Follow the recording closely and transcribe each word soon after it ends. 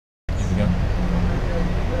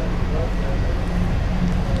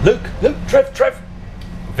Trev.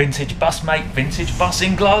 Vintage bus, mate. Vintage bus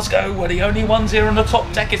in Glasgow. We're the only ones here on the top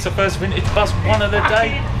deck. It's the first vintage bus, one of the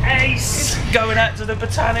day. Ace. It's going out to the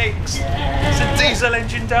Botanics. It's a diesel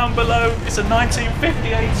engine down below. It's a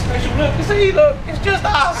 1958 special. Look, see, look, it's just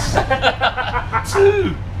us.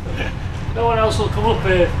 Two. No one else will come up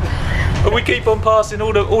here. And we keep on passing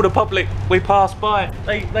all the public we pass by.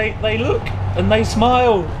 They look and they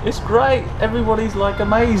smile. It's great. Everybody's like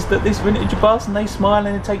amazed at this vintage bus, and they smile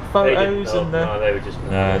and they take photos. No, they were just.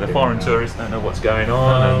 The foreign tourists don't know what's going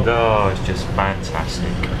on, and oh, it's just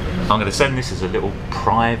fantastic. I'm going to send this as a little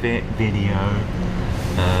private video.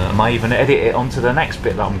 I might even edit it onto the next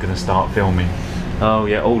bit that I'm going to start filming. Oh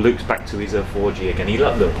yeah, Luke's back to his 4G again.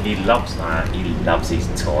 Look, he loves that. He loves his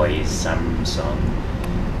toys, Samsung.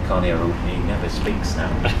 Can't hear him, he never speaks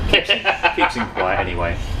now. Keeps him quiet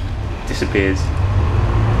anyway. Disappears.